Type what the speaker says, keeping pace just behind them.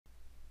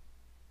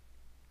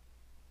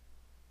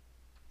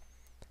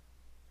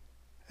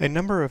A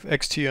number of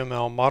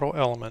xtUML model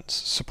elements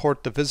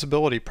support the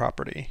visibility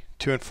property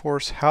to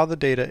enforce how the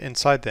data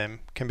inside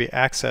them can be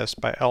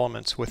accessed by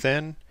elements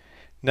within,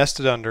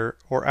 nested under,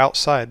 or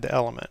outside the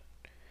element.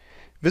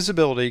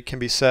 Visibility can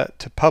be set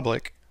to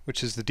public,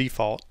 which is the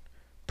default,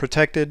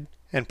 protected,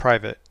 and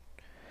private.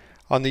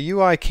 On the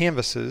UI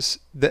canvases,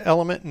 the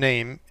element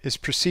name is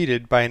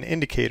preceded by an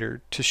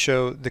indicator to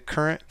show the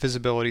current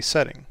visibility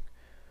setting.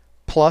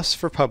 Plus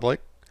for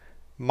public,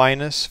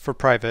 minus for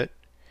private,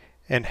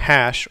 and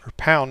hash or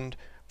pound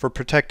for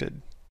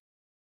protected.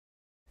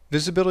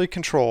 Visibility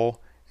control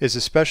is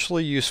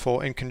especially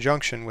useful in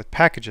conjunction with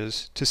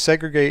packages to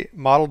segregate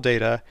model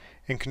data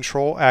and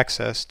control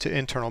access to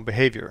internal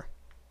behavior.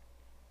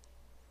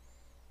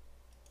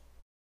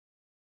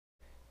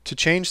 To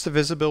change the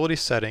visibility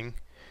setting,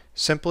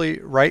 simply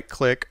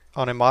right-click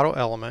on a model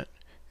element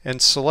and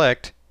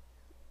select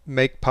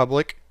Make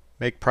Public,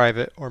 Make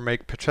Private, or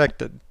Make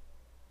Protected.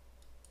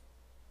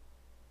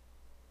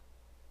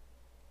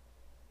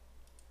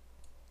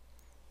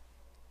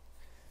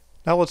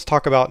 Now let's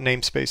talk about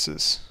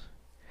namespaces.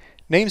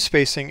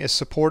 Namespacing is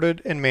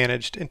supported and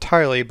managed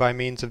entirely by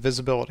means of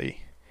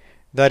visibility.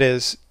 That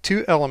is,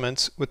 two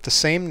elements with the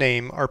same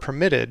name are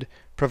permitted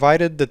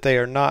provided that they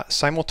are not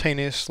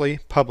simultaneously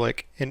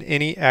public in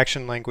any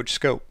action language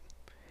scope.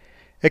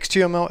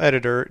 xtUML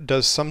Editor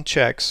does some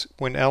checks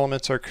when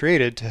elements are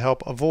created to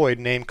help avoid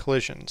name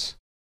collisions.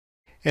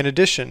 In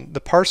addition,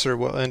 the parser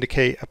will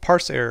indicate a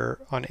parse error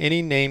on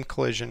any name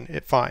collision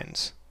it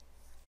finds.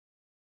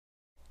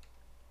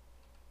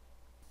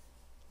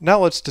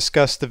 Now let's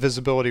discuss the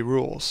visibility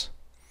rules.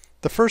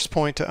 The first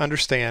point to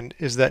understand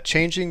is that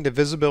changing the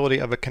visibility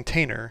of a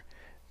container,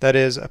 that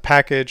is, a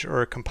package or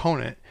a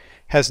component,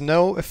 has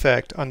no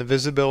effect on the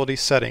visibility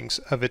settings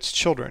of its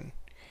children.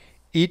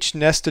 Each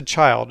nested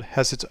child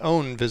has its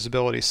own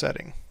visibility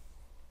setting.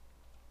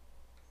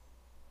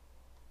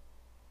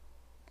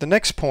 The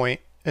next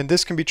point, and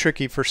this can be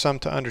tricky for some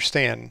to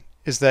understand,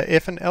 is that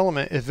if an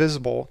element is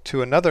visible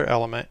to another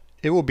element,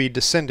 it will be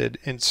descended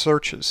in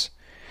searches,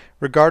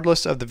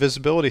 regardless of the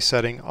visibility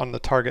setting on the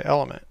target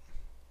element.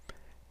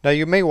 Now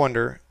you may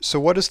wonder, so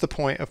what is the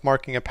point of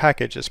marking a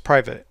package as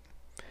private?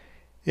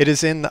 It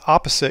is in the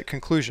opposite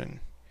conclusion.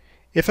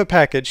 If a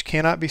package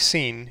cannot be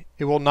seen,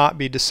 it will not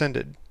be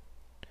descended.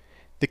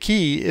 The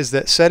key is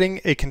that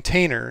setting a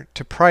container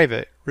to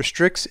private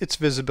restricts its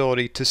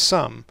visibility to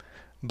some,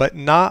 but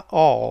not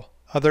all,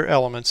 other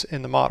elements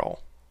in the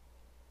model.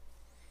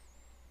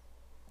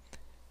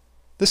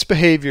 This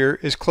behavior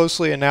is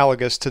closely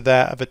analogous to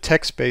that of a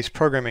text-based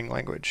programming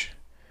language.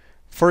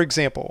 For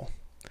example,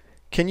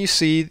 can you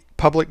see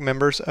public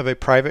members of a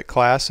private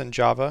class in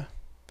Java?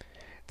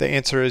 The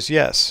answer is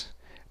yes,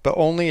 but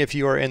only if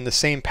you are in the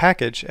same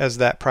package as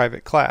that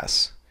private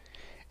class.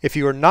 If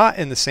you are not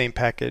in the same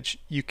package,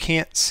 you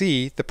can't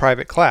see the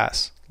private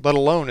class, let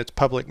alone its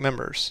public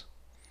members.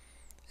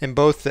 In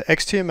both the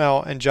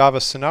XTML and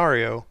Java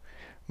scenario,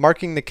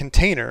 marking the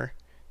container,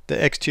 the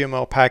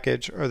xtUML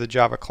package or the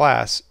Java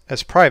class,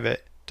 as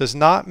private does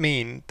not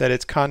mean that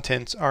its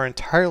contents are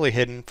entirely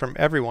hidden from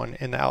everyone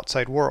in the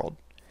outside world.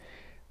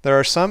 There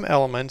are some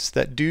elements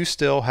that do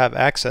still have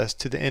access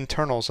to the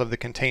internals of the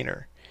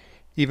container,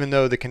 even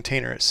though the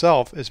container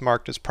itself is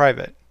marked as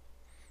private.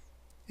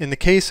 In the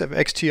case of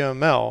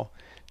xtUML,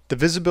 the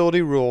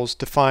visibility rules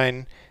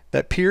define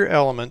that peer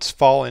elements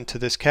fall into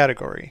this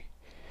category.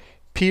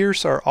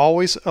 Peers are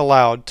always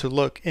allowed to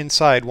look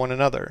inside one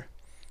another,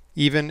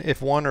 even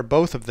if one or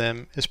both of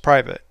them is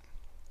private.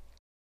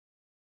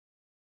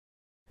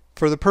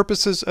 For the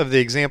purposes of the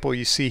example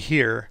you see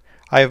here,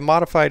 I have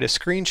modified a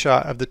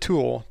screenshot of the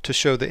tool to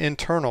show the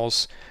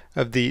internals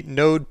of the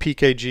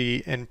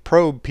node.pkg and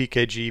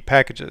probe.pkg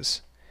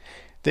packages.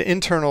 The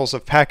internals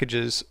of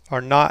packages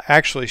are not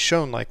actually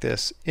shown like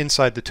this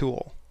inside the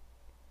tool.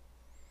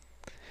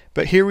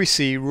 But here we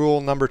see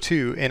rule number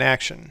 2 in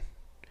action.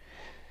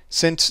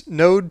 Since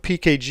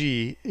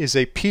node.pkg is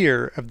a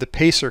peer of the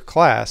pacer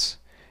class,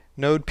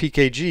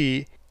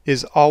 node.pkg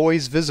is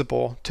always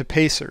visible to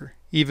pacer,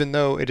 even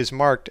though it is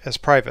marked as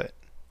private.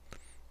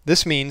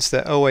 This means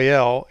that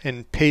OAL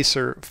in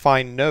pacer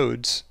find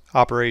nodes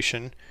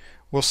operation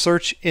will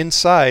search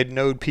inside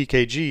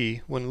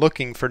node.pkg when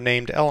looking for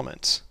named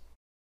elements.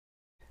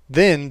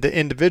 Then the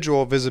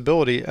individual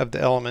visibility of the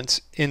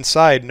elements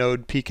inside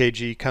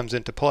node.pkg comes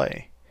into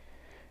play.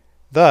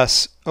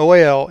 Thus,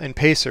 OAL in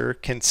pacer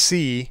can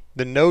see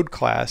the node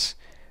class,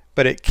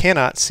 but it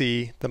cannot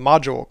see the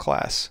module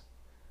class,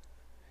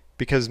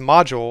 because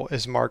module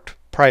is marked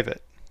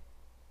private.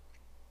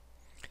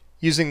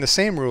 Using the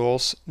same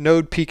rules,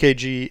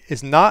 node.pkg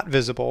is not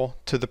visible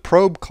to the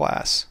probe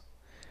class.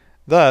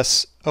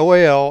 Thus,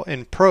 OAL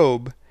in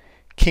probe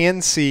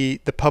can see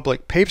the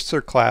public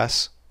pacer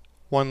class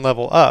one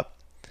level up,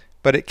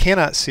 but it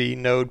cannot see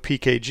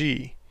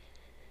node.pkg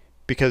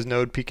because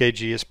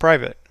node.pkg is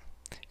private,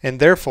 and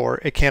therefore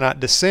it cannot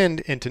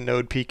descend into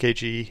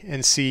node.pkg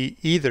and see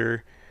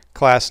either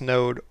class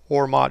node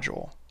or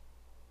module.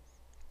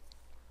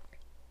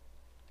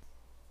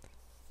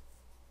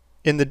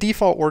 In the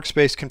default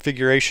workspace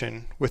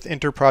configuration with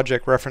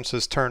inter-project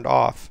references turned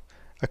off,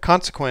 a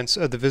consequence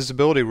of the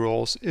visibility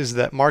rules is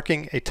that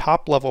marking a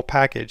top-level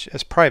package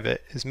as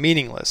private is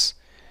meaningless,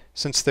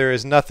 since there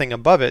is nothing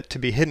above it to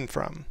be hidden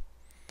from.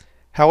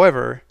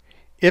 However,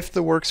 if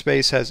the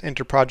workspace has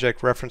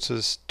inter-project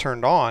references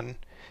turned on,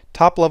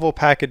 top-level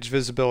package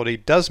visibility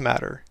does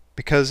matter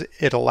because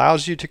it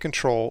allows you to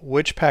control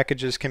which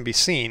packages can be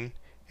seen,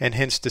 and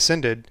hence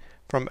descended,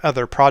 from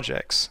other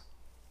projects.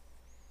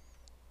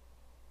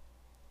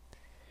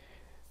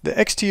 The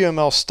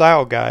xtUML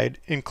style guide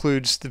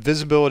includes the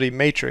visibility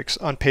matrix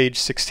on page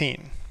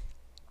 16.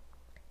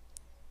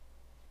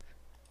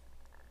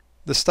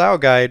 The style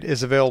guide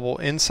is available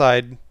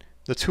inside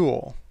the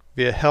tool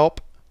via Help,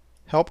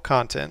 Help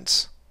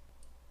Contents,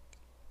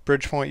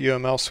 Bridgepoint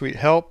UML Suite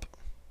Help,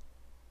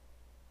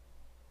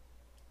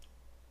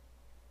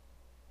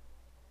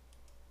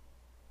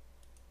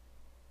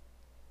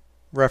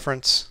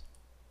 Reference,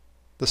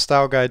 the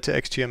Style Guide to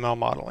XTML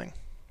Modeling.